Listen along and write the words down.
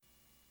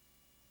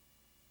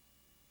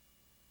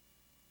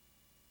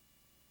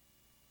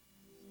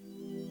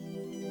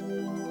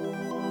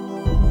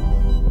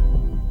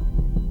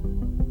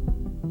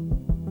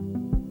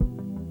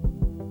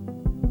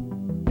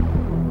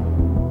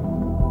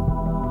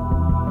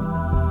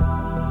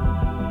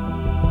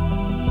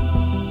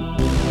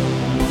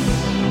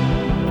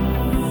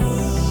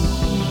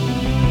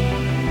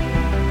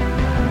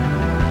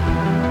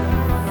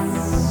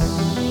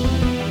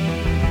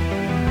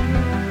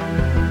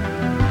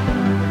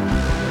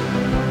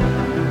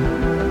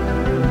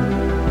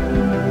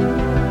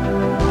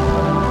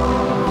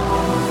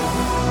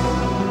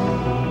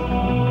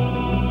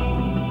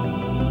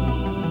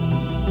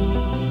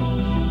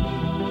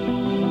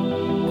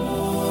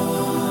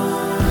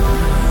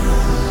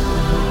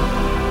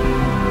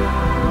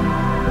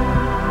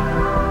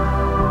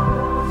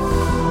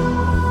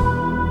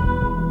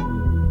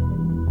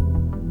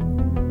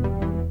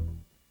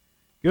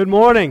Good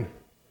morning.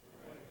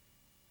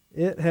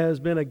 It has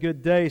been a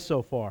good day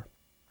so far.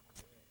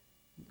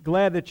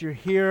 Glad that you're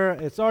here.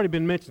 It's already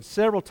been mentioned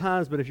several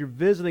times, but if you're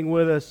visiting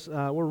with us,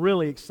 we're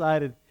really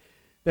excited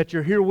that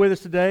you're here with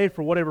us today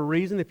for whatever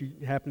reason. If you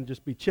happen to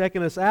just be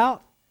checking us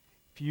out,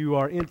 if you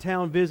are in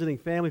town visiting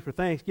family for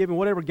Thanksgiving,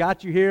 whatever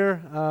got you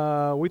here,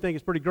 we think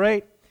it's pretty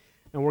great,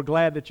 and we're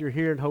glad that you're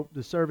here and hope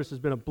the service has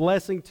been a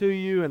blessing to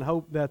you and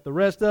hope that the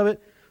rest of it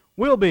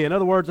will be. In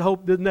other words, I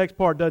hope the next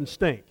part doesn't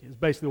stink, is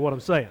basically what I'm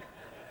saying.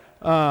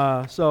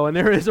 And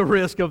there is a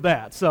risk of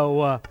that.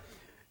 So,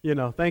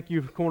 thank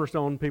you,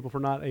 Cornerstone people, for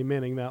not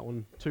amening that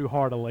one too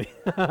heartily.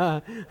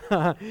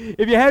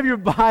 If you have your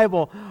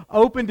Bible,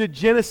 open to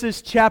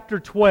Genesis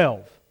chapter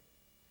 12.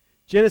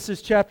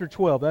 Genesis chapter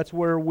 12, that's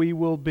where we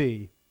will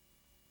be.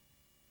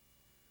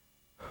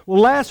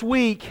 Well, last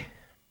week,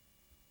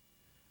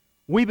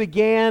 we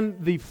began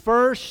the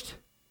first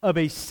of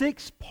a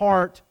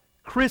 6-part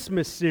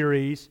Christmas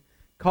series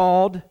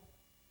called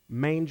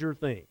Manger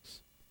Things.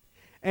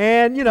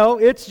 And,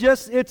 it's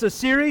a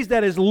series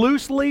that is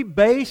loosely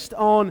based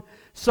on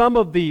some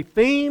of the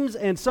themes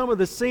and some of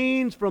the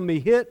scenes from the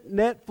hit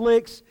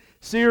Netflix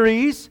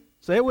series,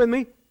 say it with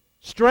me,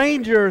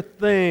 Stranger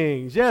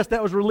Things. Yes,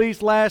 that was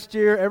released last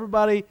year.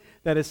 Everybody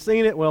that has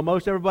seen it, well,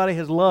 most everybody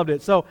has loved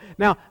it. So,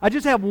 now, I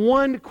just have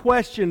one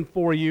question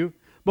for you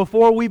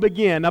before we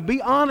begin. Now,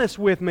 be honest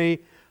with me.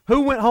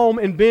 Who went home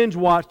and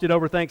binge-watched it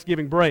over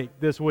Thanksgiving break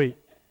this week?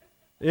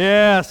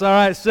 Yes, all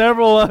right,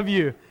 several of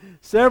you.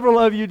 Several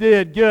of you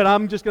did. Good.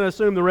 I'm just going to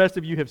assume the rest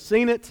of you have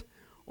seen it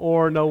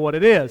or know what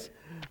it is.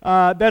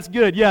 That's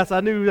good. Yes, I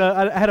knew.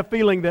 I had a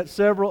feeling that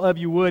several of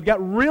you would.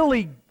 Got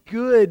really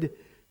good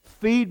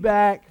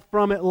feedback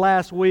from it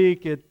last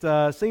week. It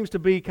seems to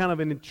be kind of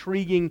an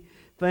intriguing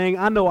thing.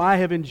 I know I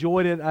have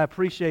enjoyed it. I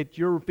appreciate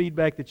your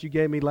feedback that you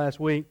gave me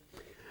last week.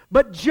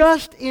 But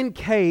just in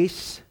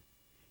case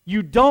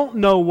you don't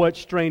know what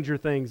Stranger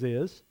Things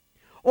is,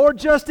 or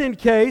just in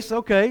case,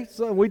 okay,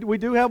 so we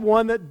do have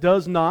one that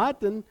does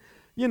not, and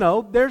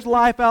there's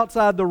life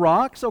outside the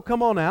rock, so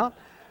come on out.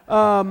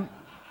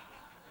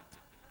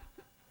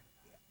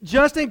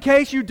 Just in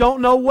case you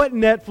don't know what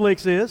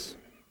Netflix is.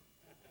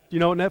 Do you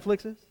know what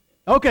Netflix is?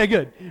 Okay,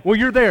 good. Well,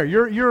 you're there.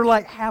 You're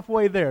like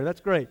halfway there.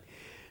 That's great.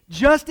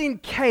 Just in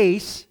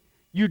case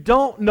you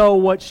don't know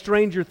what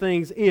Stranger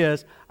Things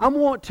is, I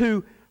want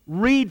to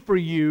read for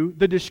you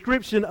the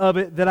description of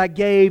it that I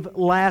gave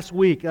last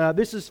week.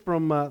 This is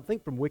from, I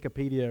think from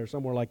Wikipedia or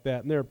somewhere like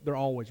that, and they're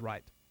always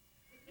right.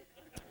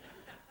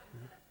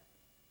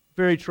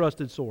 Very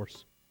trusted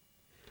source.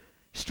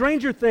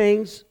 Stranger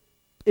Things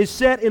is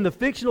set in the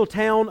fictional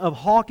town of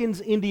Hawkins,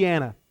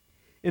 Indiana,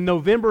 in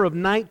November of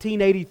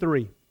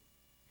 1983.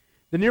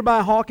 The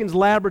nearby Hawkins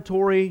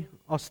laboratory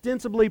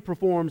ostensibly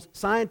performs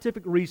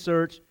scientific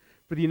research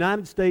for the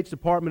United States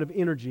Department of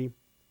Energy,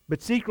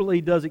 but secretly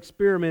does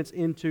experiments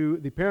into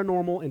the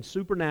paranormal and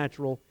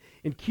supernatural,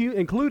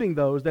 including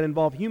those that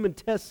involve human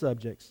test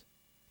subjects.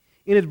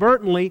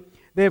 Inadvertently,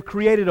 they have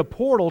created a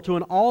portal to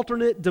an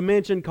alternate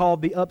dimension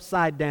called the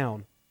Upside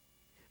Down.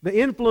 The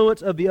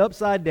influence of the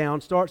Upside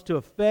Down starts to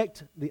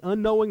affect the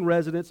unknowing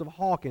residents of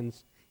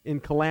Hawkins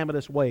in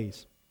calamitous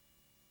ways.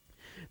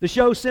 The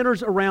show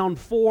centers around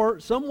 4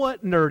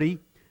 somewhat nerdy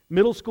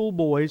middle school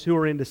boys who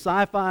are into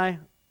sci-fi,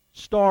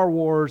 Star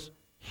Wars,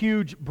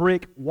 huge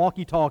brick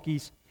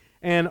walkie-talkies,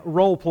 and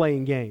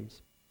role-playing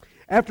games.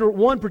 After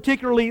one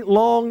particularly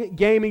long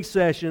gaming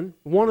session,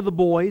 one of the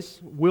boys,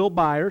 Will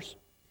Byers,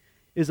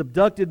 is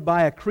abducted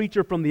by a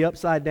creature from the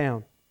Upside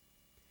Down.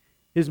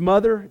 His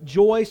mother,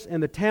 Joyce,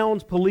 and the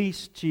town's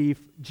police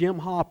chief, Jim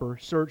Hopper,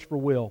 search for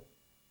Will.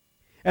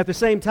 At the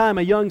same time,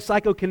 a young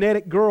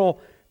psychokinetic girl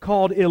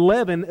called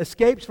Eleven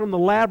escapes from the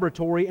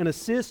laboratory and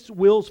assists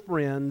Will's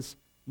friends,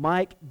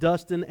 Mike,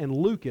 Dustin, and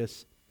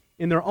Lucas,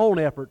 in their own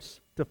efforts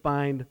to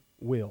find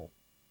Will.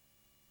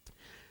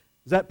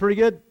 Is that pretty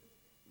good?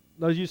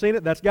 Those of you seen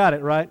it? That's got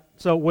it, right?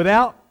 So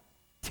without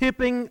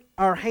tipping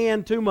our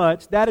hand too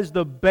much, that is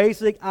the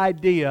basic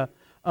idea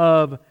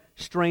of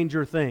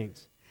Stranger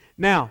Things.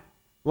 Now,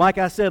 like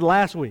I said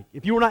last week,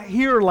 if you were not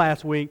here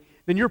last week,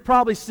 then you're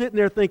probably sitting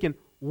there thinking,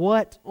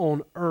 what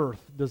on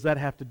earth does that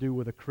have to do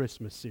with a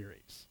Christmas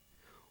series?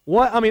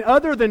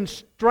 Other than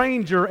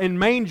stranger and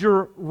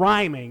manger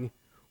rhyming,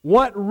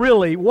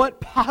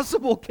 what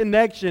possible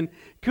connection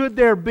could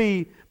there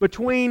be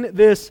between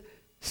this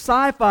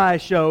sci-fi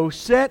show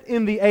set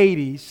in the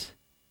 80s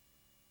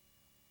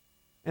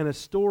and a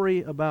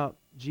story about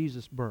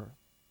Jesus' birth?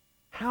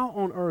 How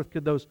on earth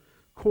could those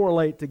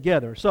correlate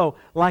together? So,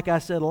 like I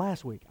said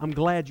last week, I'm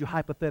glad you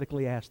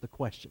hypothetically asked the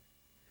question,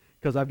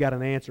 because I've got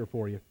an answer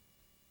for you.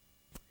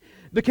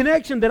 The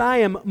connection that I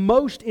am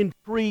most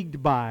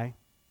intrigued by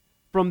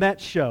from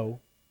that show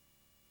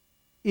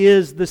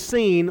is the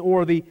scene,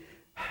 or the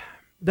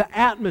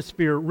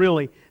atmosphere,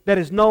 really, that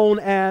is known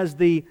as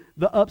the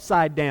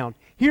Upside Down.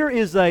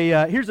 Here's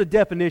a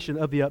definition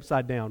of the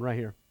Upside Down right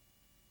here.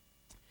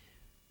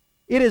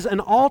 It is an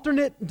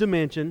alternate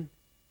dimension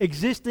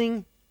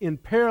existing in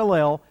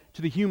parallel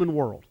to the human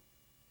world.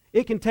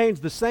 It contains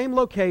the same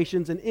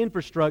locations and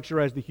infrastructure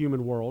as the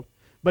human world,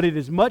 but it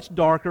is much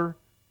darker,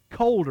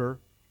 colder,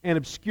 and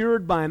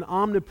obscured by an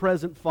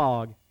omnipresent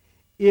fog.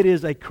 It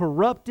is a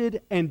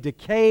corrupted and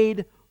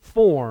decayed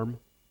form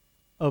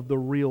of the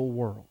real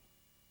world.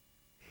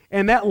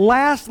 And that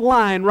last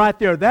line right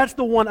there, that's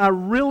the one I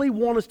really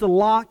want us to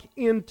lock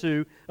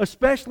into,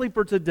 especially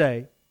for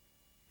today,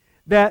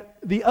 that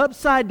the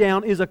upside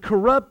down is a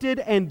corrupted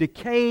and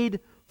decayed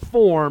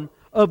form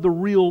of the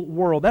real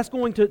world. That's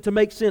going to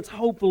make sense,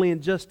 hopefully,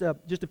 in just a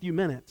few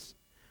minutes.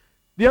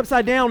 The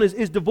upside down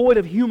is devoid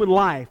of human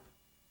life.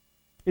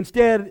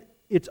 Instead,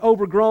 it's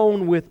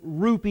overgrown with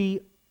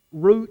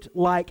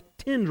root-like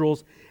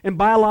tendrils and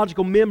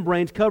biological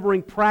membranes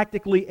covering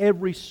practically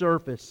every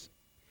surface.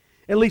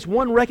 At least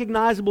one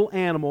recognizable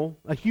animal,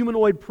 a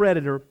humanoid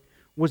predator,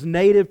 was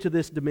native to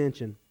this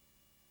dimension,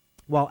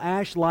 while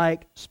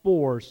ash-like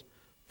spores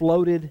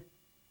floated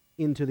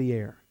into the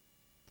air.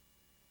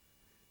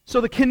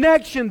 So the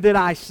connection that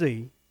I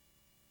see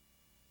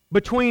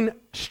between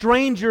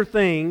Stranger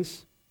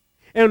Things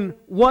and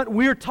what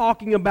we're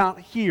talking about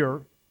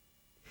here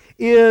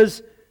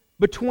is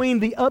between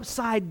the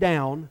upside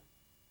down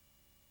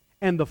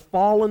and the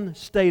fallen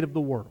state of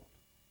the world.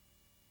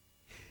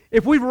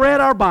 If we've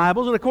read our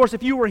Bibles, and of course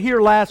if you were here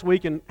last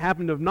week and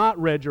happened to have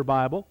not read your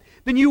Bible,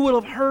 then you would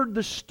have heard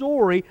the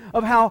story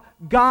of how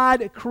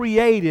God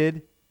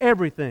created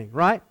everything,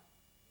 right?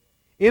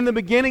 In the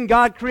beginning,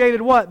 God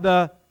created what?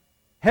 The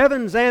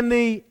heavens and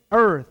the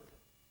earth.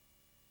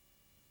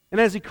 And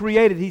as He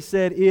created, He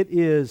said, "It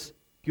is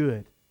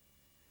good."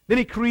 Then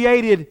He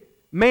created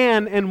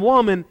man and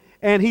woman,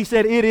 and He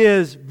said, "It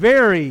is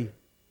very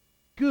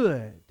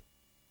good."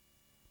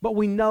 But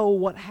we know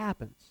what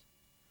happens.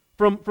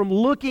 From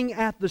looking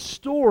at the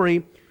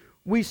story,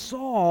 we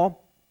saw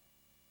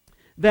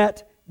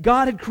that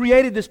God had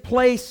created this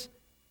place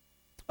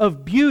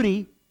of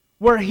beauty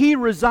where He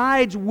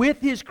resides with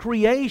His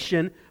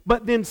creation,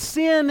 but then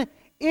sin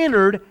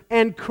entered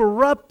and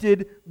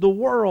corrupted the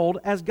world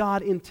as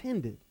God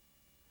intended.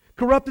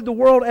 Corrupted the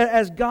world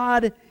as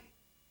God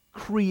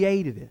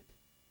created it.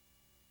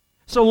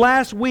 So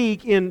last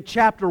week in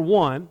chapter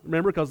 1,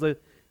 remember, because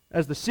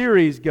as the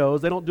series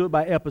goes, they don't do it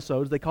by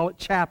episodes, they call it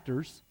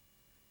chapters.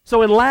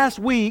 So in last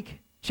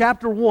week,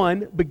 chapter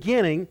 1,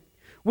 beginning,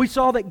 we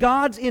saw that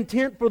God's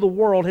intent for the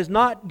world has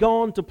not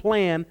gone to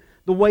plan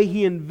the way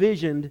He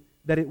envisioned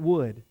that it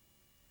would.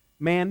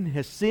 Man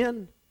has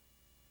sinned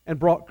and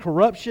brought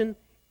corruption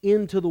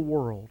into the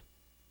world.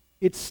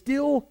 It's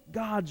still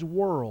God's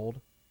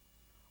world,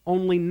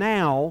 only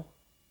now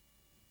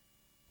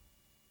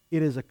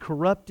it is a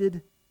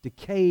corrupted,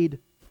 decayed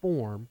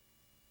form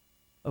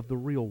of the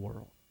real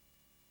world.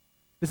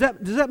 Does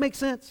that make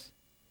sense?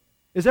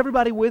 Is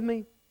everybody with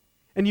me?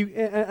 And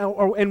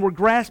we're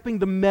grasping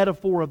the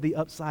metaphor of the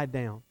upside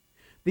down.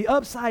 The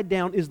upside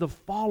down is the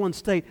fallen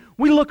state.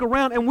 We look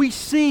around and we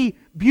see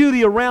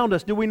beauty around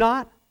us, do we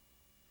not?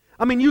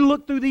 I mean, you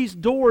look through these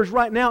doors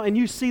right now and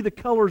you see the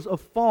colors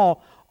of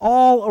fall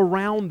all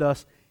around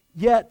us.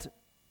 Yet,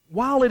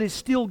 while it is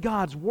still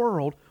God's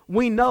world,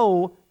 we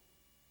know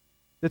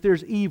that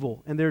there's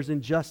evil and there's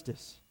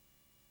injustice.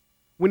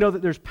 We know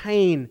that there's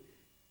pain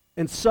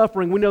and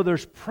suffering. We know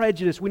there's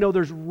prejudice. We know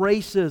there's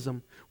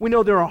racism. We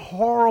know there are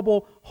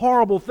horrible,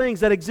 horrible things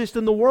that exist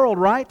in the world,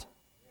 right?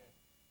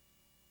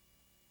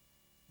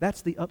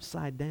 That's the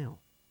upside down.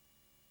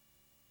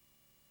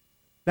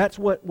 That's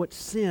what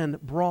sin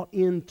brought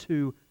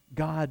into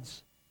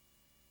God's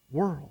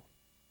world.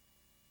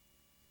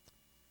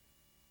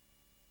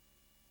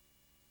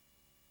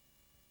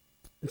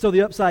 And so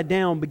the upside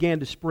down began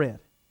to spread.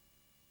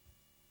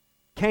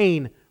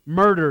 Cain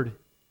murdered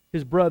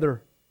his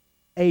brother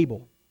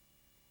Abel.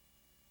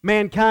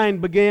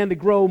 Mankind began to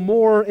grow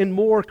more and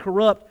more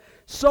corrupt,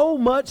 so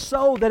much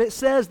so that it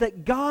says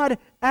that God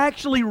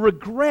actually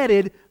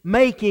regretted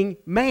making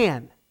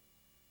man.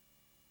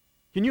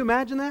 Can you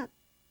imagine that?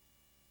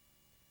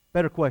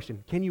 Better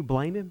question, can you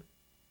blame Him?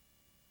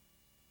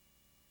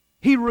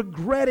 He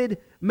regretted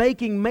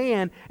making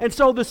man, and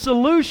so the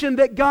solution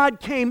that God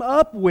came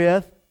up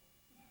with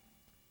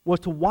was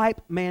to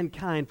wipe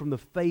mankind from the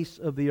face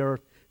of the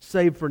earth,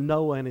 save for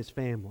Noah and his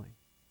family.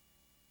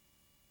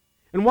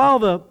 And while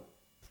the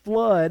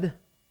flood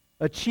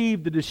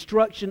achieved the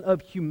destruction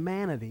of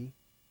humanity,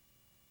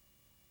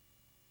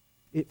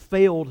 it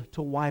failed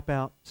to wipe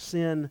out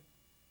sin,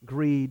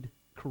 greed,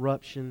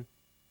 corruption,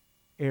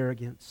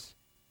 arrogance,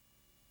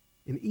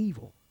 and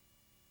evil.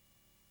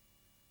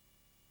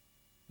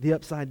 The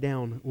upside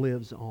down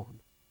lives on.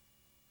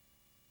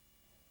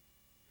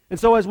 And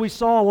so as we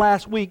saw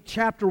last week,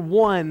 chapter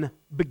 1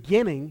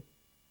 beginning,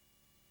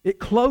 it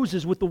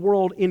closes with the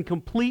world in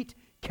complete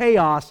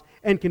chaos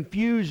and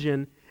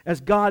confusion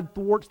as God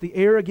thwarts the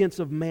arrogance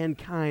of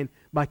mankind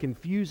by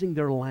confusing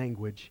their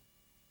language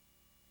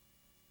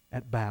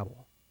at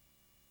Babel.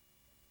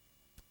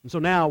 And so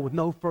now, with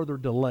no further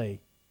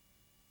delay,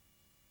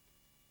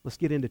 let's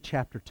get into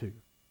chapter 2,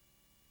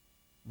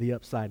 the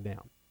upside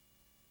down.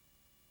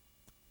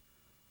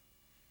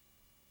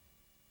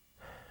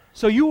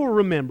 So you will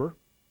remember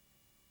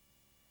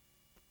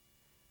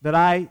that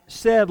I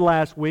said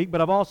last week,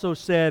 but I've also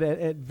said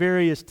at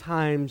various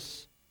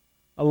times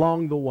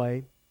along the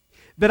way,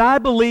 that I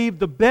believe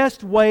the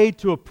best way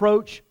to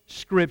approach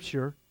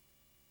Scripture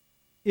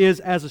is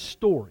as a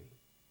story,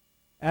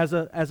 as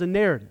a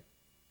narrative.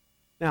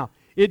 Now,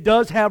 it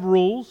does have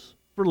rules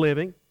for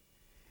living.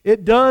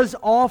 It does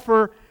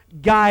offer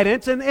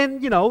guidance, and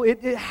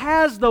it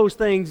has those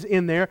things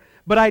in there,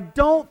 but I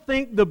don't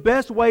think the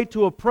best way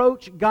to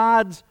approach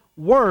God's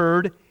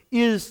Word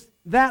is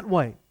that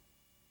way.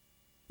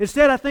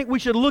 Instead, I think we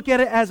should look at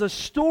it as a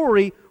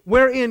story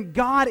wherein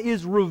God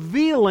is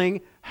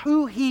revealing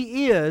who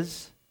He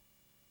is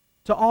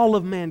to all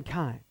of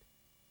mankind.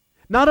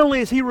 Not only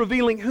is He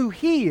revealing who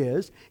He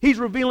is, He's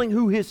revealing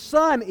who His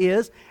Son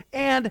is,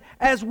 and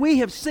as we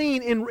have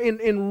seen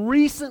in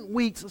recent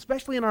weeks,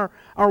 especially in our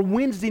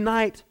Wednesday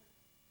night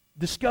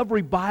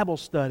Discovery Bible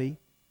study,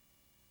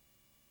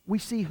 we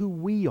see who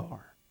we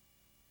are.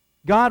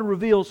 God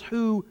reveals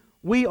who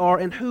we are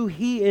and who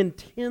He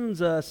intends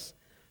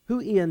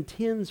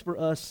for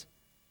us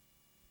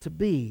to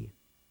be.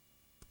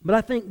 But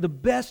I think the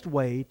best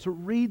way to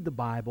read the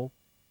Bible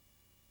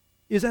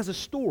is as a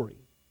story.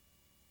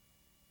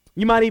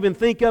 You might even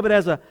think of it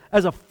as a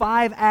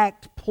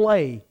 5-act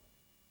play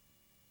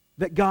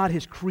that God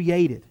has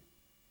created,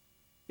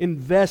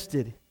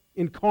 invested,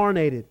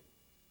 incarnated,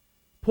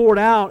 poured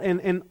out,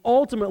 and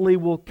ultimately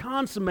will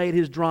consummate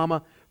His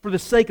drama for the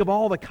sake of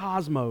all the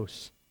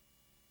cosmos.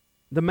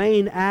 The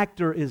main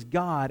actor is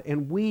God,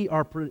 and we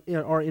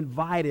are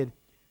invited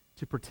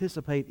to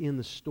participate in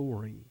the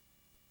story.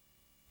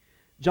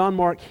 John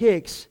Mark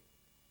Hicks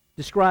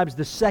describes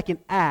the second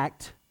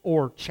act,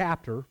 or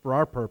chapter for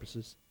our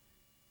purposes,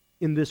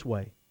 in this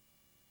way.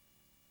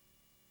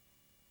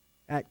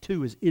 Act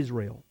 2 is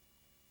Israel.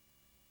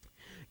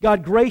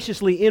 God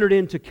graciously entered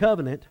into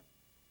covenant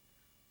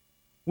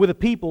with a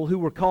people who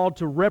were called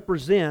to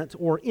represent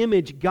or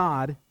image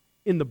God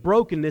in the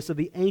brokenness of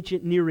the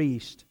ancient Near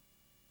East.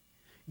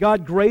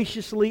 God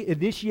graciously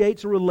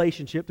initiates a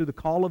relationship through the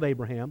call of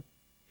Abraham,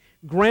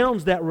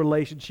 grounds that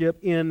relationship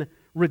in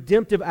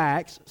redemptive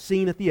acts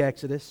seen at the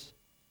Exodus,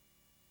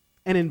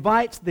 and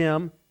invites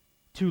them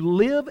to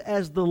live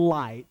as the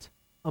light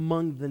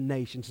among the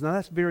nations. Now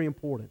that's very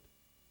important.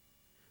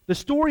 The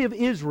story of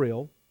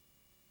Israel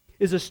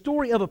is a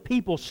story of a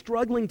people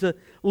struggling to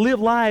live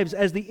lives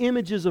as the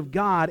images of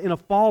God in a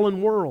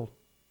fallen world.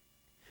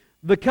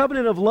 The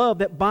covenant of love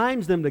that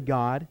binds them to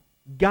God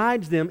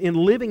guides them in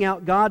living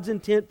out God's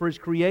intent for His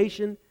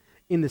creation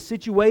in the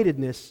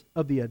situatedness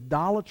of the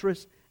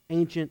idolatrous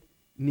ancient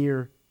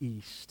Near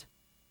East.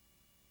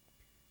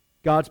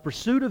 God's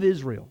pursuit of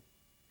Israel,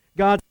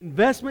 God's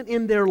investment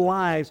in their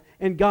lives,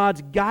 and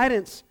God's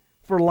guidance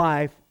for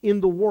life in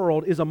the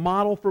world is a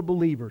model for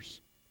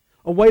believers.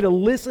 A way to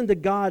listen to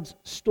God's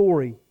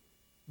story,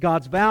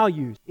 God's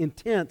values,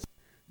 intents,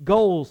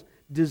 goals,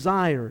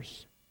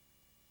 desires,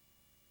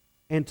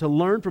 and to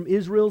learn from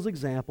Israel's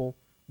example,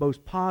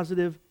 both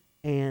positive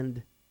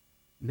and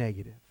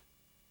negative.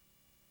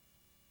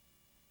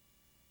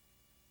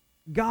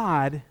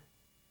 God,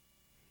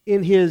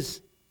 in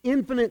His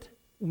infinite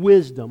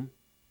wisdom,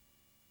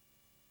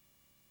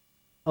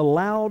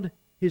 allowed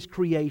His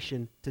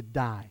creation to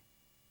die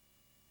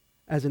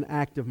as an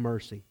act of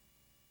mercy.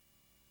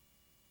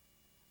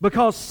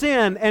 Because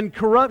sin and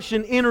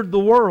corruption entered the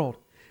world,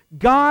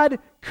 God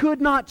could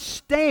not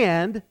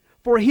stand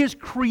for His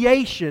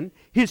creation,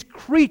 His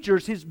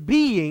creatures, His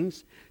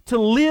beings, to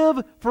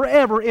live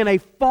forever in a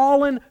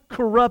fallen,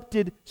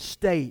 corrupted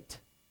state.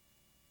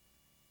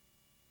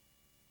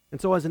 And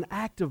so as an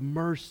act of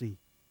mercy,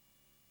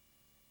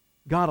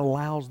 God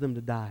allows them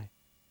to die.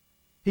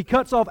 He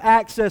cuts off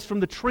access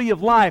from the tree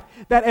of life,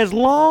 that as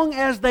long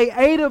as they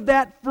ate of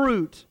that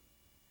fruit,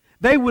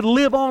 they would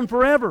live on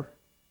forever.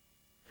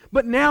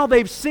 But now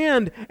they've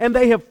sinned and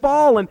they have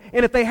fallen,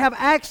 and if they have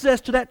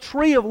access to that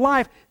tree of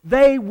life,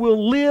 they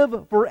will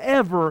live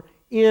forever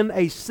in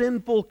a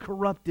sinful,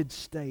 corrupted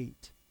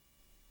state.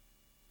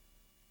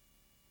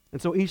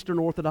 And so Eastern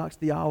Orthodox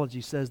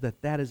theology says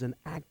that that is an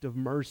act of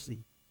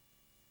mercy.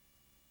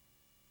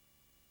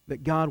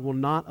 That God will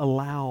not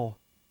allow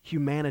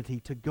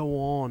humanity to go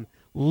on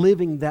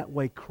living that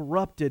way,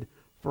 corrupted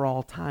for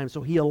all time.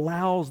 So He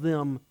allows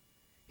them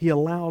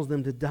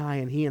to die,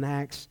 and He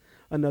enacts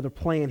another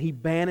plan. He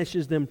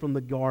banishes them from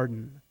the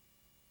garden.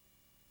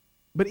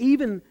 But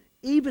even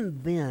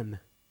then,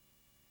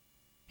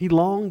 He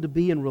longed to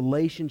be in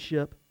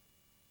relationship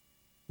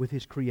with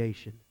His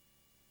creation.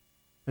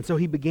 And so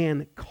He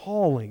began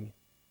calling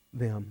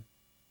them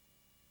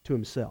to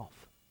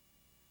Himself.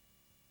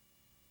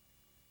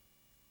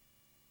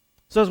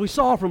 So as we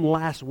saw from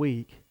last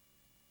week,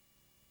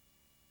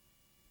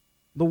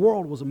 the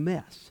world was a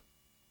mess.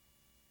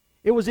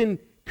 It was in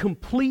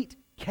complete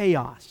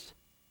chaos.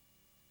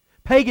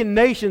 Pagan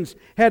nations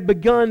had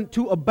begun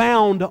to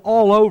abound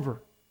all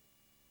over.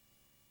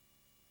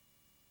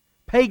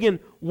 Pagan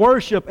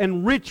worship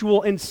and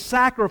ritual and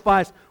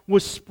sacrifice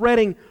was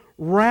spreading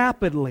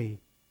rapidly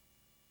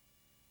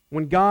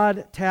when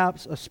God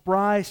taps a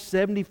spry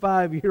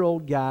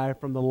 75-year-old guy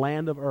from the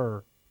land of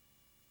Ur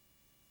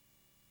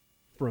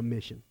for a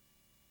mission.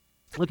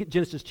 Look at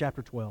Genesis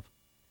chapter 12.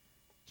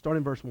 Start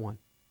in verse 1.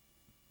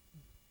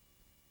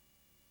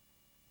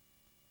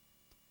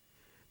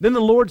 Then the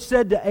Lord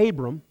said to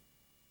Abram,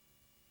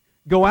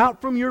 "Go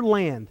out from your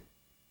land,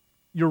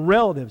 your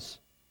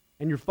relatives,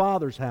 and your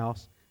father's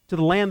house, to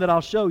the land that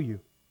I'll show you.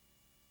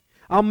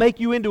 I'll make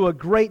you into a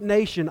great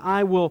nation.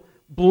 I will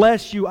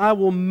bless you. I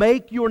will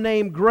make your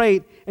name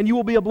great, and you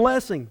will be a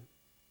blessing.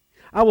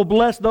 I will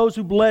bless those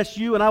who bless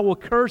you, and I will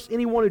curse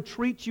anyone who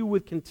treats you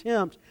with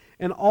contempt,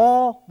 and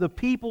all the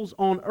peoples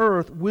on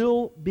earth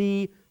will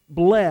be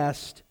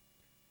blessed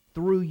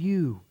through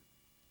you."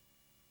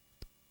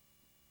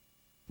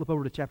 Flip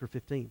over to chapter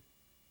 15.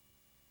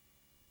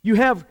 You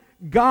have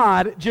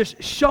God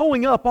just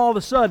showing up all of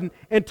a sudden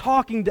and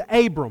talking to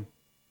Abram.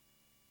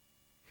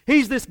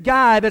 He's this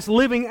guy that's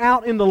living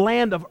out in the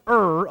land of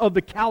Ur, of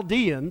the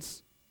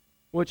Chaldeans,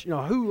 which,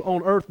 who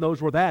on earth knows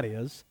where that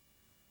is?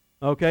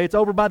 Okay, it's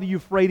over by the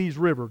Euphrates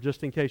River,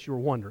 just in case you were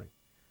wondering.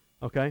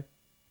 Okay?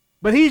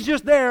 But he's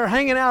just there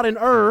hanging out in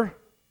Ur.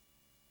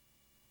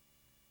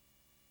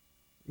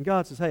 And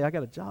God says, "Hey, I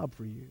got a job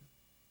for you."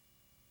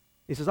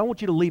 He says, "I want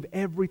you to leave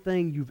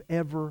everything you've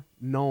ever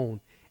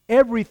known.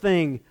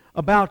 Everything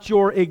about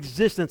your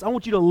existence. I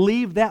want you to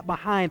leave that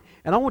behind,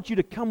 and I want you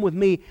to come with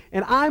me,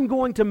 and I'm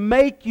going to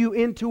make you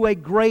into a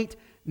great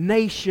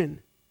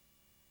nation."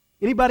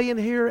 Anybody in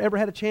here ever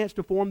had a chance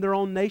to form their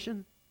own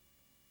nation?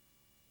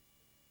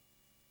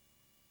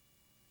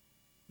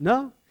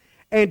 No?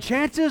 And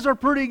chances are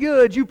pretty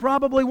good you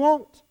probably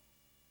won't.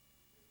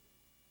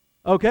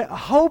 Okay?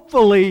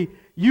 Hopefully,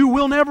 you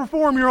will never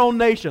form your own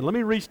nation. Let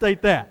me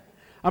restate that.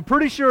 I'm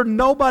pretty sure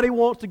nobody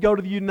wants to go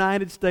to the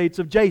United States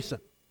of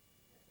Jason.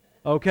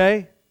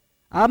 Okay?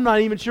 I'm not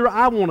even sure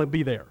I want to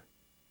be there.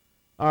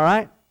 All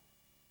right?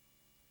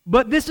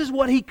 But this is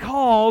what he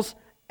calls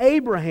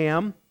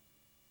Abraham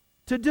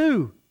to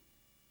do.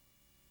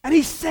 And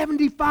he's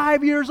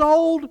 75 years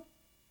old.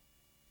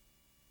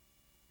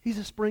 He's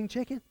a spring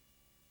chicken.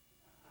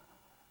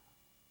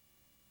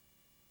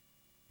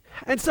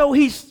 And so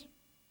he's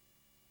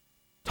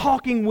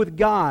talking with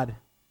God.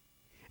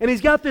 And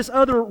he's got this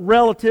other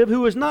relative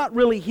who is not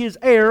really his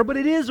heir, but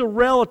it is a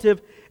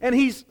relative. And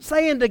he's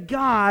saying to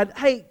God,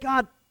 "Hey,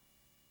 God,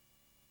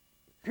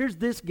 here's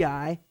this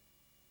guy.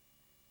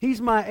 He's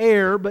my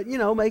heir, but,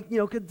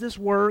 could this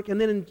work?" And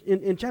then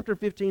in chapter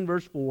 15,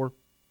 verse 4, it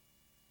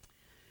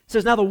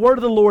says, "Now the word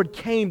of the Lord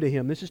came to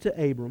him," this is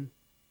to Abram,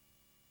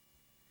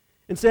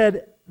 "and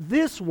said,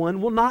 'This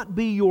one will not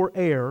be your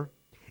heir.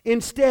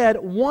 Instead,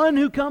 one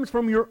who comes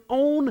from your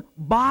own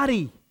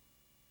body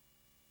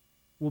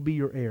will be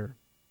your heir.'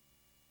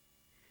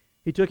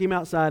 He took him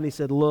outside and he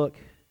said, 'Look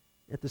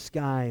at the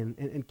sky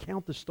and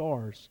count the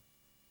stars.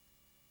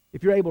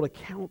 If you're able to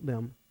count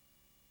them,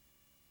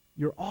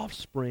 your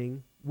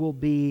offspring will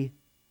be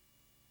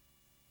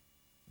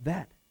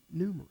that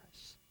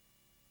numerous.'"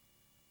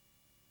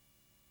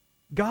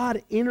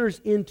 God enters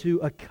into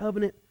a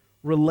covenant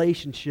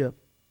relationship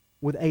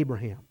with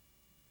Abraham,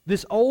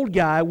 this old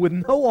guy with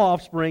no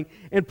offspring,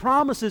 and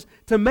promises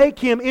to make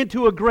him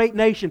into a great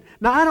nation.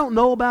 Now, I don't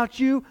know about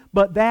you,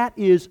 but that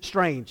is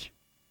strange.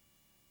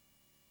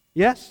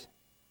 Yes?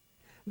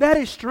 That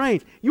is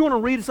strange. You want to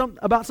read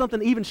about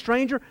something even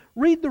stranger?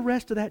 Read the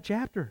rest of that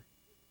chapter.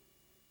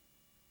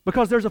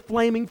 Because there's a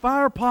flaming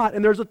fire pot,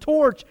 and there's a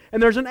torch,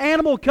 and there's an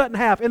animal cut in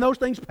half, and those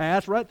things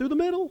pass right through the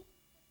middle.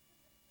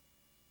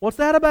 What's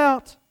that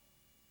about?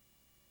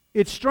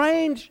 It's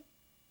strange.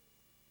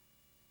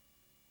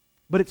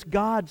 But it's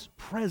God's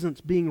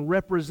presence being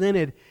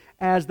represented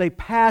as they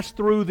pass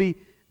through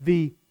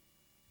the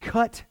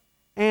cut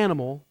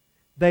animal.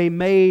 They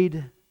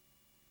made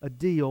a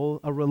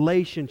deal, a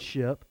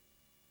relationship.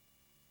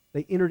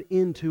 They entered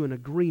into an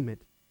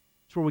agreement.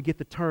 That's where we get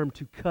the term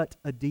 "to cut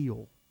a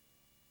deal."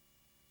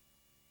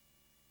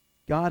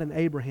 God and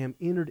Abraham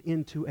entered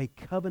into a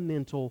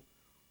covenantal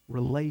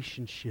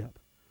relationship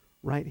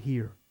right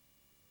here.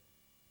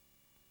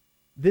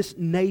 This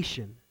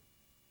nation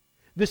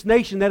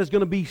that is going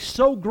to be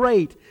so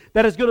great,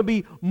 that is going to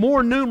be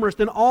more numerous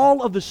than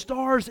all of the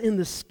stars in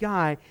the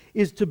sky,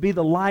 is to be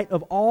the light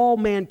of all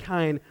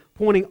mankind,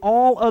 pointing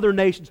all other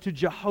nations to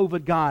Jehovah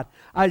God.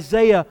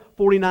 Isaiah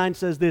 49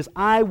 says this,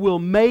 "I will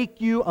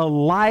make you a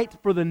light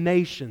for the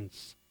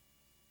nations,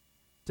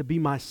 to be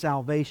my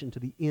salvation to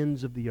the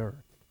ends of the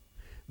earth."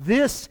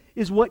 This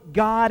is what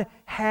God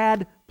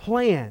had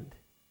planned.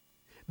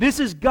 This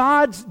is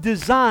God's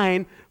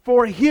design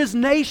for His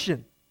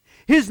nation.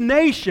 His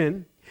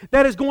nation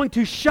that is going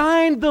to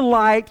shine the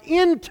light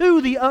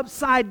into the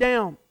upside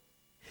down,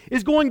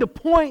 is going to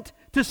point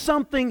to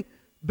something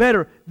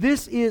better.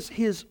 This is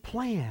His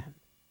plan.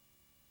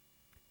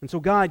 And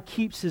so God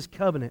keeps His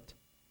covenant,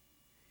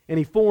 and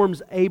He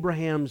forms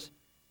Abraham's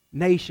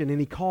nation, and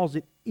He calls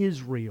it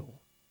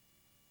Israel.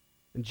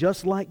 And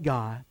just like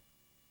God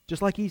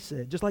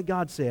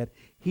said,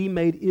 He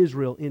made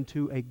Israel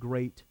into a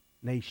great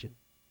nation.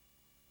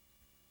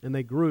 And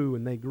they grew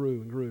and they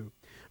grew and grew.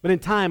 But in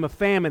time, a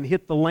famine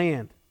hit the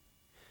land.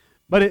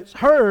 But it's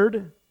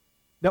heard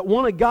that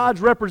one of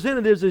God's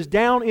representatives is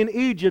down in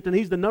Egypt and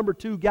he's the number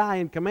 2 guy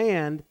in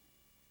command.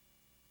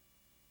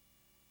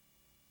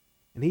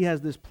 And he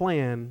has this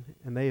plan,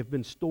 and they have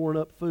been storing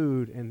up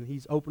food, and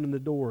he's opening the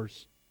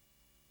doors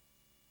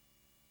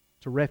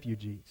to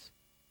refugees.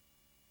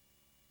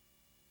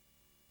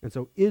 And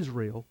so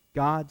Israel,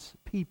 God's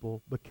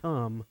people,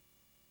 become,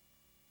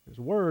 there's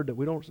a word that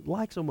we don't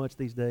like so much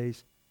these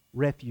days,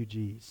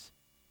 refugees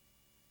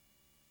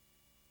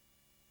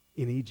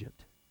in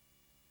Egypt.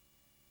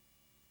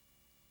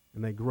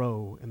 And they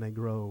grow, and they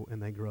grow,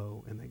 and they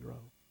grow, and they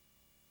grow.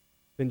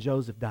 Then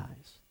Joseph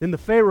dies. Then the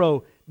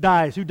Pharaoh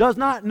dies, who does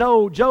not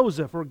know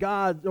Joseph or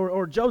God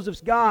or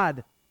Joseph's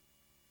God.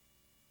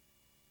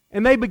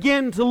 And they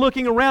begin to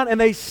looking around, and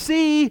they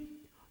see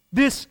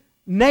this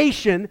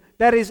nation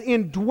that is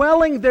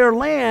indwelling their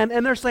land,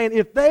 and they're saying,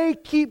 if they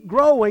keep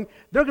growing,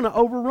 they're going to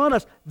overrun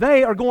us.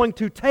 They are going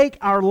to take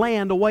our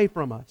land away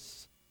from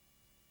us.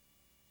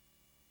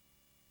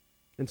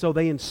 And so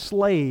they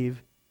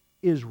enslave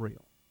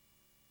Israel.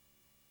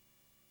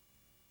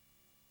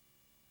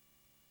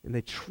 And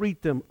they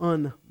treat them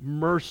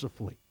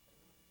unmercifully.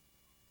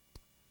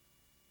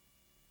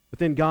 But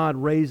then God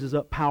raises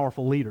up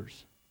powerful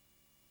leaders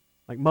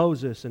like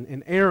Moses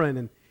and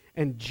Aaron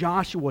and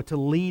Joshua to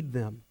lead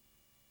them.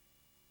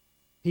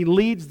 He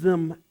leads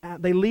them,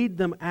 they lead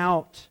them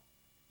out.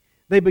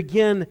 They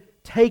begin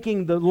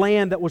taking the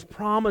land that was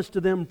promised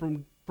to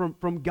them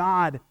from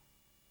God.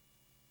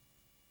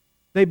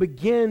 They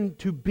begin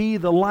to be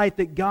the light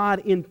that God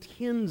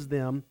intends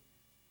them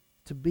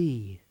to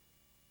be.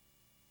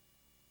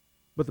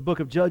 But the book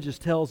of Judges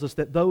tells us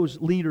that those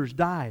leaders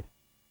died.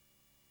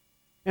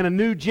 And a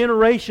new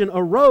generation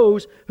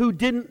arose who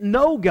didn't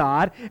know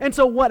God. And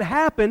so what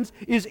happens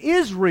is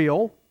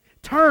Israel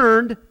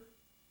turned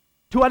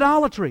to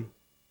idolatry.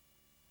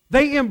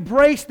 They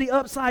embraced the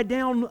upside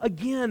down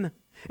again.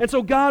 And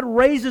so God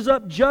raises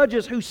up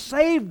judges who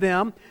saved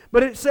them,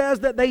 but it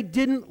says that they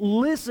didn't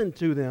listen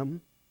to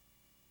them.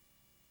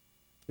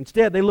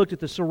 Instead, they looked at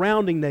the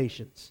surrounding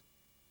nations,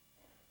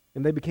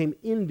 and they became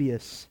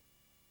envious.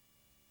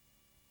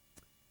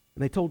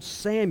 And they told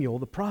Samuel,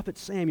 the prophet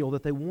Samuel,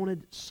 that they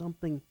wanted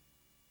something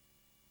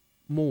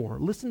more.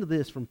 Listen to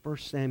this from 1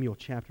 Samuel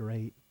chapter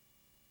 8.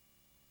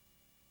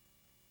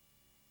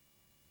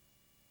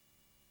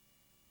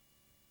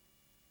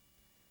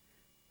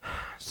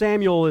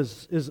 Samuel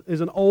is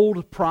an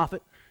old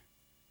prophet.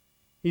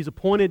 He's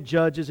appointed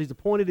judges. He's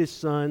appointed his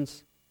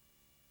sons.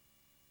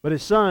 But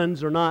his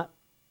sons are not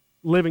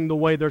living the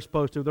way they're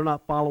supposed to. They're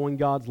not following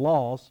God's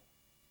laws.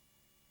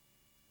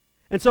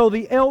 And so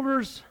the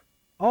elders,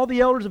 all the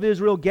elders of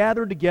Israel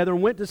gathered together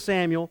and went to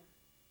Samuel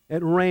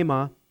at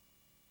Ramah.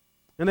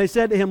 And they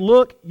said to him,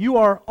 "Look, you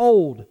are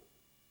old."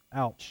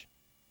 Ouch.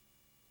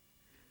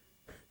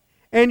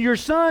 "And your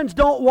sons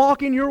don't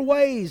walk in your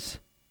ways.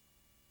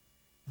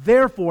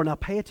 Therefore," now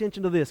pay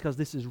attention to this because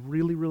this is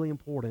really, really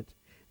important.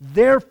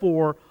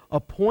 "Therefore,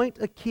 appoint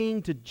a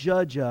king to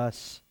judge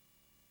us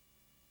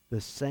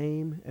the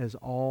same as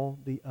all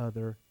the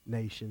other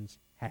nations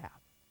have."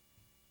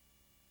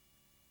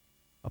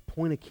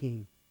 Appoint a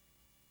king.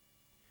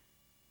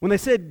 When they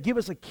said, "Give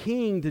us a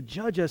king to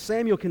judge us,"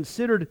 Samuel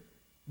considered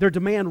their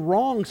demand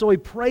wrong, so he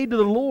prayed to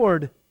the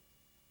Lord.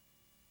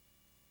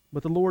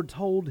 But the Lord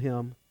told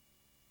him,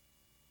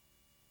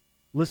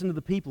 "Listen to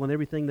the people and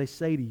everything they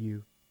say to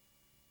you.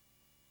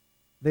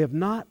 They have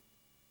not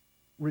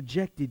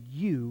rejected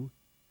you.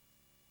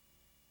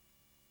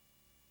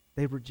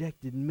 They've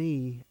rejected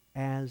me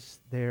as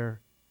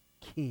their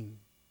king."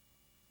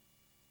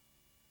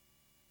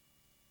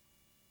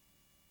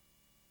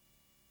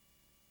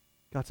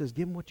 God says,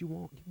 give them what you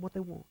want. Give them what they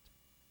want.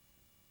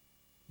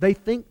 They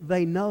think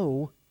they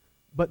know,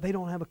 but they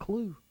don't have a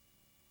clue.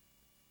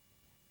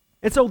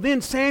 And so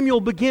then Samuel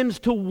begins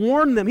to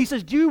warn them. He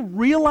says, "Do you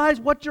realize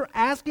what you're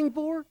asking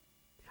for?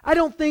 I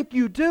don't think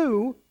you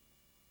do.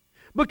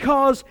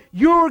 Because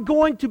you're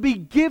going to be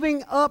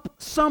giving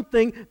up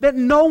something that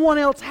no one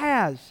else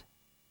has.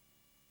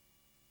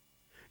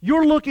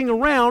 You're looking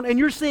around and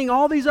you're seeing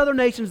all these other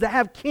nations that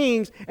have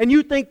kings, and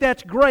you think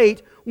that's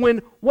great, when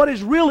what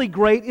is really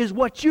great is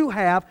what you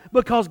have,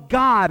 because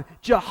God,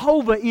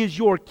 Jehovah, is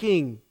your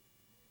king.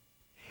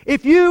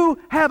 If you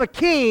have a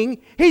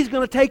king, He's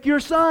going to take your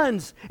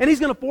sons, and He's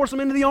going to force them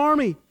into the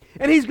army.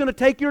 And He's going to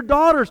take your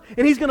daughters,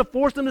 and He's going to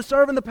force them to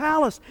serve in the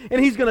palace.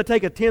 And He's going to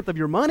take 1/10 of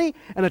your money,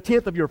 and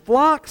 1/10 of your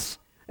flocks,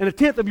 and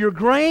 1/10 of your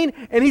grain,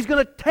 and He's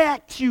going to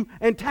tax you,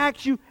 and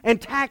tax you, and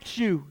tax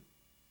you.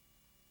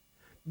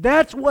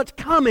 That's what's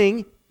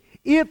coming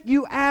if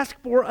you ask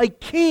for a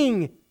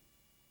king."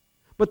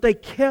 But they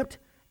kept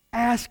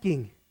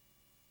asking.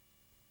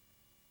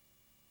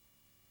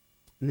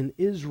 And then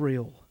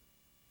Israel,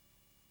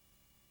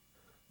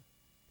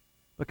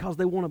 because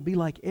they want to be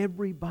like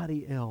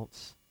everybody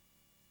else,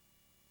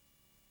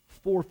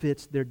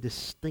 forfeits their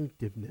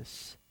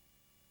distinctiveness.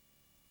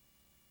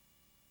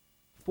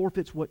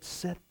 Forfeits what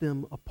set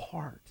them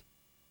apart.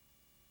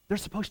 They're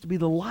supposed to be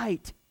the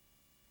light.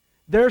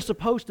 They're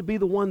supposed to be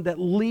the one that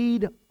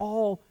lead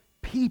all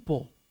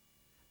people.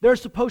 They're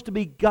supposed to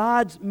be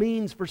God's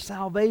means for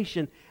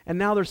salvation. And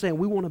now they're saying,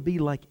 we want to be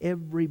like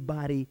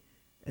everybody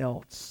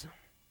else.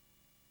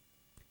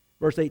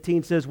 Verse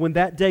 18 says, when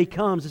that day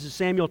comes, this is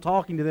Samuel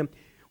talking to them,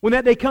 when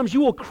that day comes,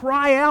 you will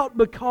cry out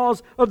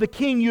because of the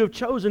king you have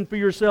chosen for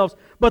yourselves,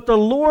 but the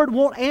Lord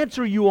won't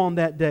answer you on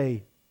that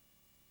day.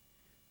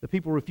 The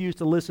people refused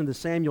to listen to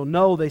Samuel.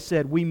 No, they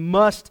said, we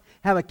must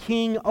have a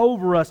king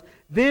over us.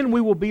 Then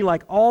we will be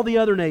like all the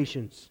other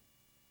nations.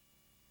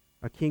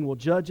 Our king will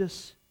judge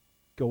us,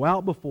 go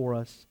out before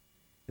us,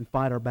 and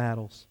fight our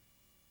battles.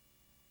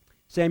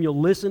 Samuel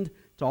listened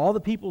to all the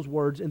people's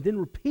words and then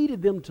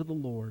repeated them to the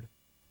Lord.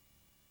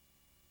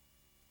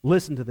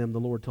 Listen to them, the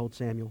Lord told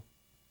Samuel.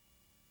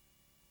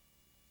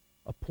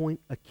 Appoint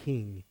a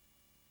king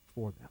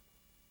for them.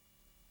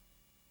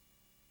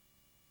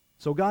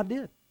 So God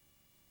did.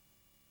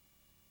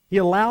 He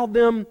allowed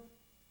them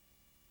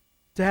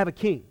to have a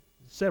king.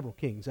 Several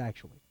kings,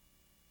 actually.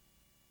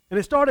 And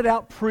it started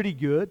out pretty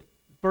good.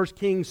 First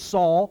king,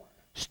 Saul,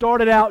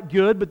 started out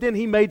good, but then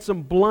he made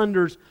some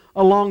blunders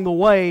along the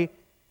way.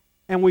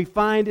 And we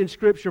find in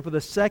Scripture for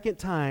the second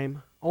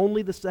time,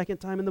 only the second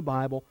time in the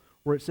Bible,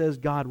 where it says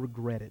God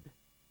regretted.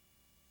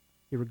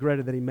 He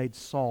regretted that he made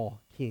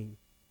Saul king.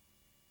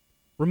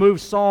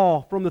 Removed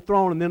Saul from the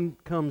throne, and then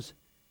comes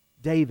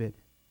David.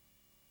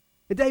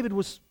 And David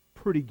was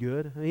pretty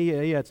good.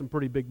 He had some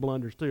pretty big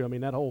blunders too. I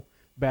mean, that whole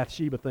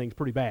Bathsheba thing's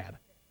pretty bad.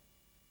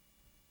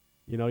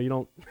 You know,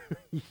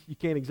 you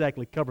can't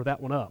exactly cover that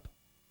one up.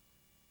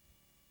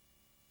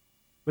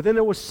 But then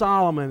there was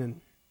Solomon,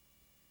 and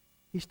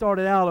he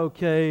started out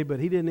okay, but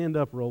he didn't end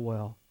up real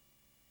well.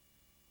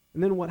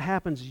 And then what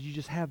happens is you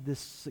just have this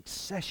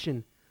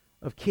succession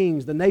of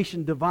kings. The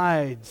nation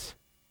divides.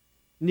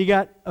 And you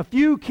got a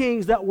few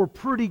kings that were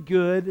pretty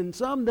good and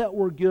some that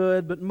were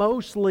good, but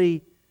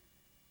mostly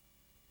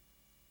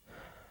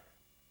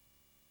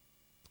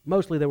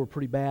they were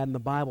pretty bad. And the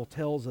Bible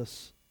tells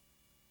us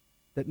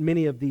that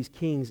many of these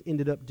kings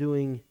ended up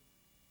doing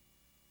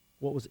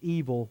what was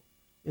evil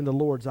in the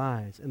Lord's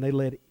eyes. And they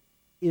led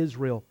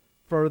Israel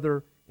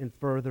further and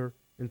further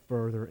and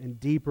further and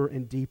deeper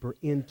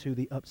into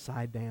the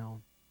upside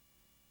down.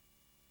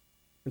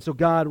 And so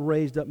God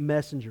raised up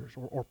messengers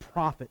or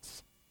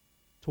prophets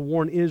to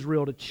warn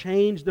Israel to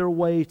change their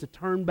ways, to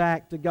turn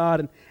back to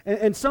God.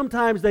 And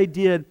sometimes they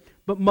did,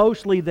 but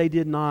mostly they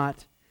did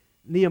not.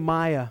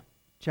 Nehemiah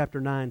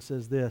chapter 9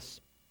 says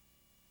this,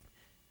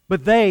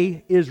 but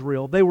they,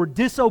 Israel, they were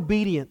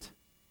disobedient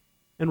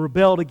and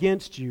rebelled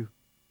against you.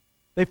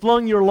 They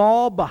flung your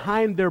law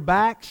behind their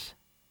backs,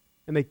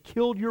 and they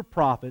killed your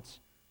prophets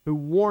who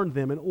warned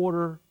them in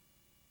order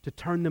to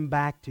turn them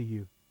back to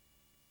you.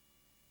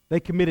 They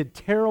committed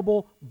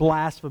terrible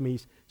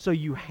blasphemies, so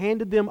you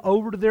handed them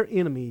over to their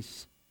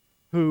enemies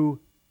who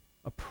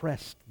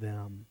oppressed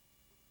them.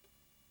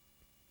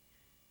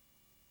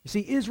 You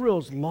see,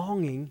 Israel's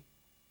longing,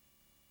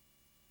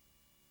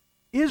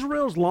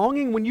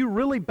 when you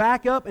really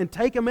back up and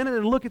take a minute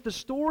and look at the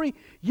story,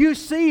 you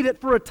see that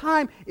for a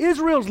time,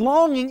 Israel's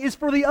longing is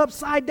for the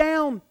upside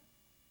down.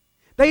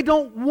 They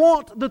don't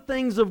want the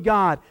things of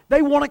God.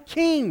 They want a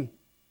king.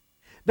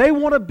 They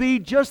want to be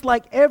just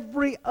like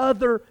every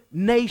other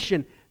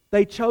nation.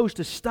 They chose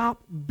to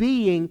stop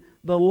being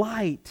the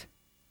light.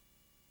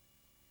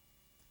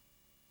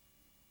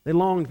 They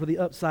longed for the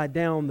upside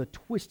down, the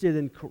twisted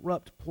and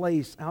corrupt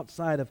place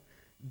outside of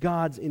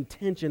God's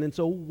intention. And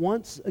so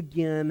once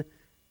again,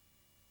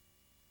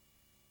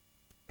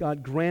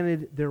 God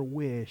granted their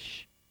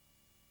wish.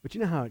 But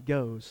you know how it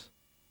goes.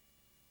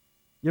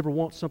 You ever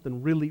want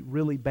something really,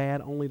 really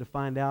bad only to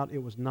find out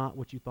it was not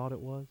what you thought it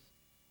was?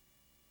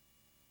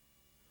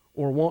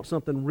 Or want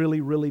something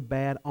really, really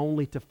bad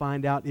only to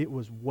find out it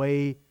was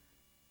way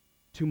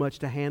too much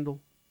to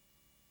handle?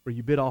 Or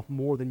you bit off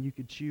more than you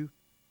could chew?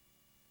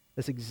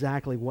 That's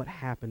exactly what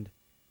happened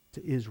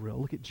to Israel.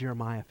 Look at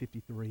Jeremiah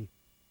 52.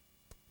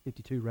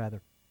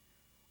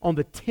 On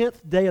the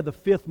 10th day of the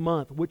 5th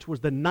month, which was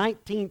the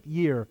 19th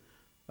year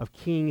of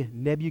King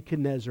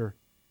Nebuchadnezzar,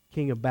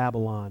 king of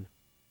Babylon,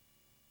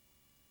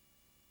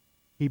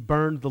 he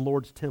burned the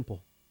Lord's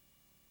temple,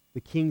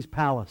 the king's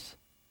palace,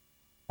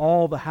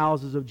 all the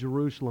houses of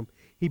Jerusalem.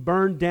 He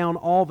burned down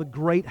all the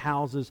great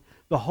houses.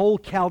 The whole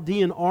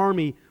Chaldean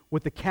army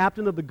with the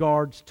captain of the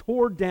guards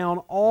tore down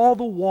all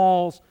the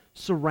walls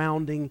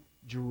surrounding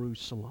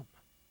Jerusalem.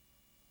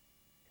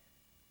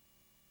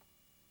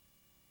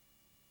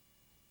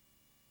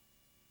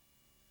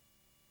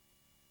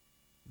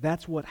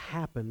 That's what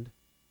happened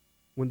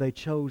when they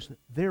chose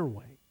their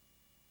way.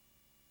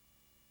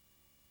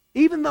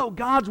 Even though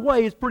God's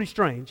way is pretty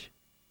strange,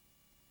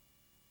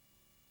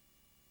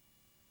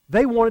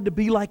 they wanted to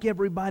be like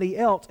everybody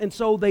else, and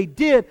so they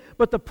did.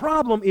 But the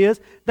problem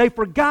is they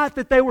forgot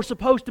that they were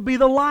supposed to be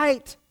the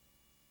light.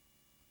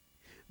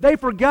 They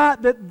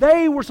forgot that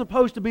they were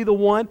supposed to be the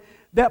one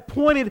that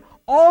pointed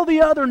all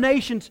the other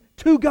nations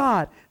to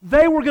God.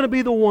 They were going to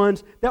be the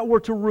ones that were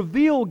to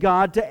reveal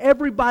God to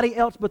everybody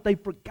else, but they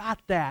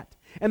forgot that.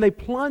 And they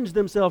plunged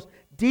themselves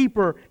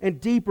deeper and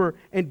deeper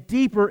and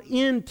deeper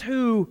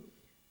into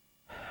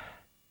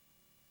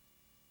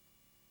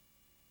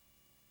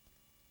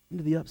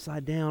into the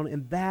upside down.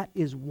 And that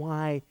is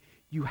why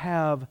you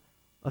have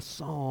a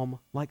psalm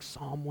like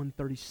Psalm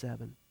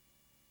 137.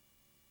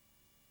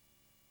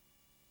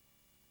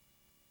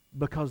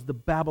 Because the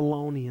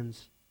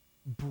Babylonians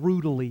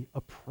brutally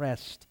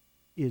oppressed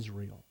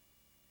Israel.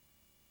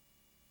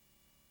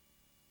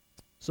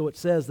 So it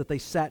says that they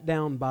sat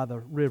down by the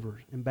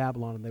river in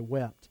Babylon and they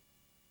wept.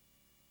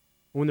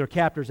 When their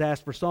captors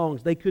asked for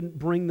songs, they couldn't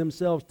bring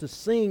themselves to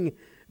sing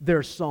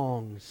their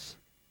songs.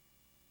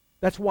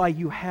 That's why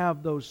you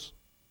have those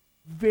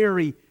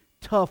very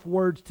tough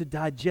words to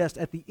digest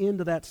at the end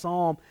of that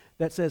psalm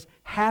that says,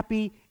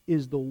 "Happy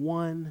is the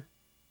one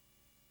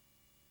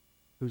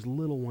whose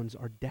little ones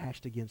are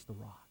dashed against the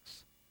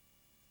rocks."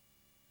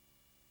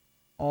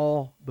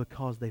 All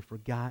because they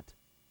forgot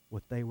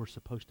what they were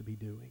supposed to be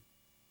doing.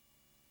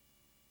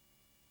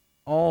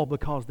 All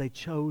because they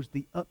chose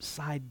the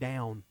upside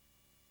down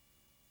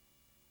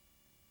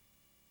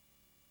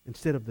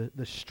instead of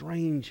the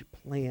strange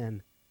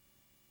plan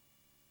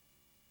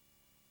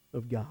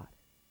of God.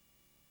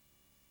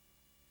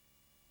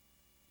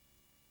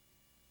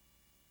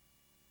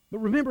 But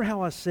remember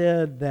how I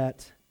said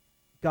that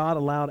God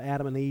allowed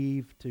Adam and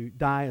Eve to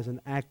die as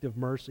an act of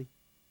mercy?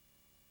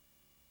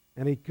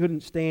 And He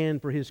couldn't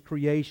stand for His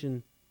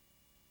creation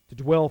to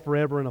dwell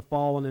forever in a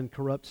fallen and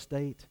corrupt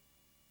state.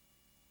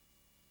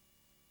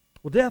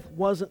 Well, death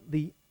wasn't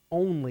the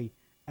only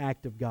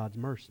act of God's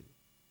mercy.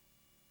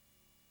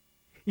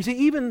 You see,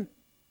 even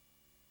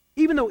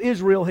though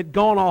Israel had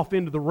gone off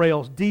into the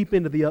rails, deep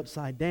into the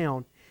upside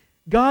down,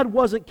 God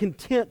wasn't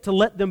content to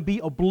let them be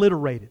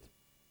obliterated.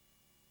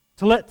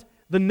 To let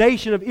the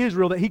nation of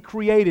Israel that He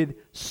created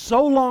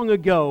so long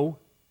ago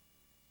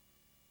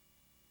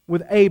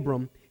with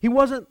Abram, He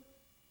wasn't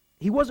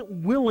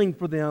willing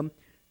for them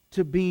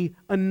to be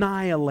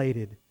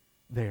annihilated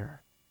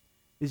there.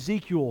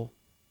 Ezekiel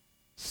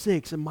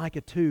 6 and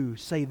Micah 2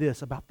 say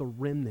this about the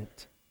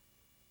remnant.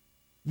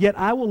 "Yet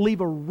I will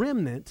leave a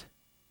remnant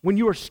when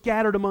you are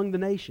scattered among the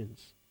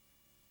nations.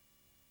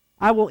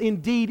 I will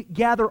indeed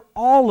gather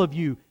all of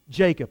you,"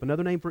 Jacob,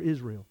 another name for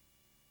Israel.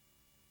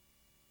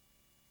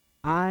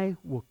 I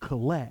will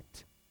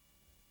collect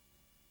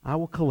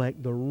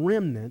the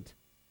remnant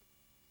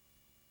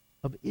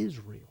of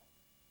Israel."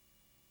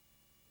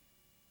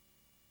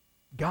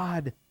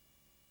 God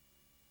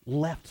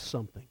left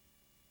something.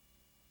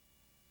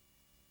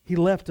 He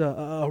left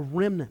a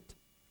remnant,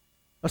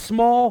 a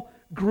small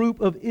group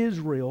of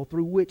Israel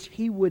through which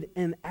He would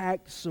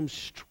enact some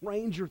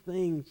stranger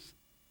things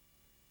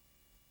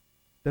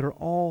that are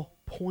all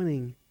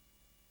pointing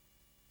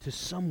to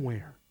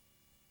somewhere,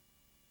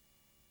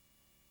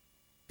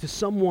 to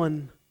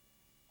someone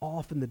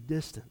off in the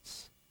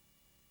distance.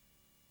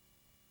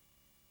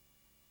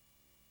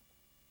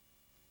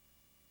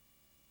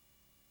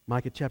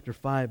 Micah chapter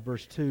 5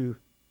 verse 2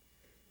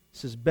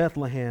 says,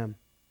 "Bethlehem,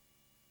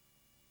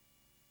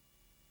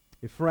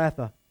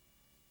 Ephrathah,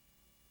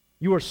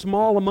 you are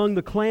small among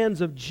the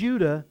clans of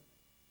Judah,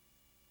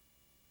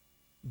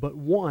 but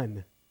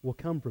one will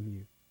come from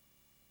you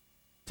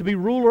to be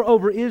ruler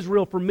over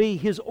Israel for me.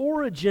 His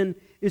origin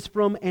is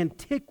from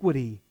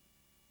antiquity,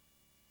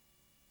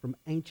 from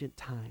ancient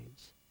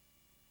times."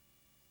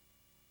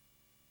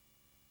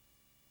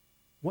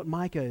 What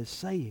Micah is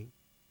saying,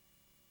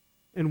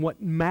 and what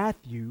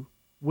Matthew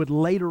would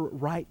later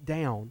write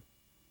down,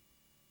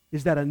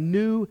 is that a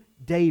new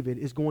David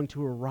is going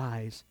to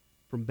arise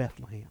from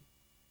Bethlehem.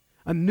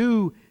 A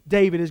new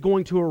David is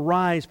going to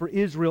arise for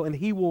Israel, and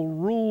he will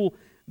rule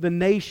the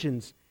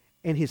nations,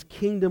 and his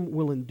kingdom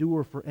will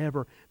endure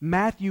forever.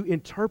 Matthew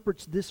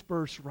interprets this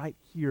verse right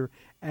here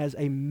as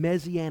a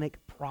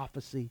messianic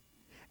prophecy,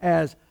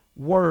 as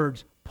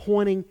words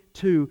pointing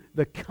to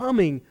the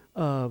coming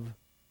of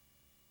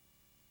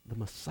the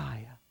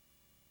Messiah.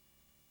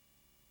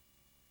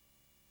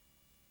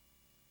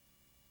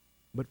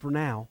 But for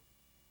now,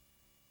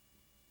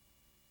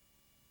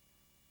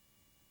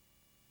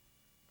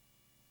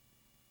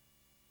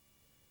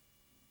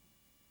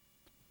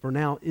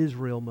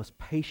 Israel must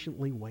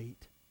patiently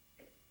wait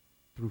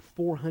through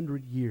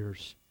 400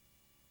 years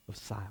of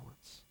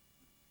silence.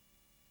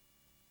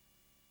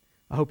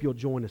 I hope you'll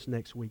join us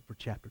next week for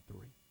chapter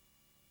 3.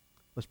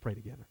 Let's pray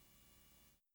together.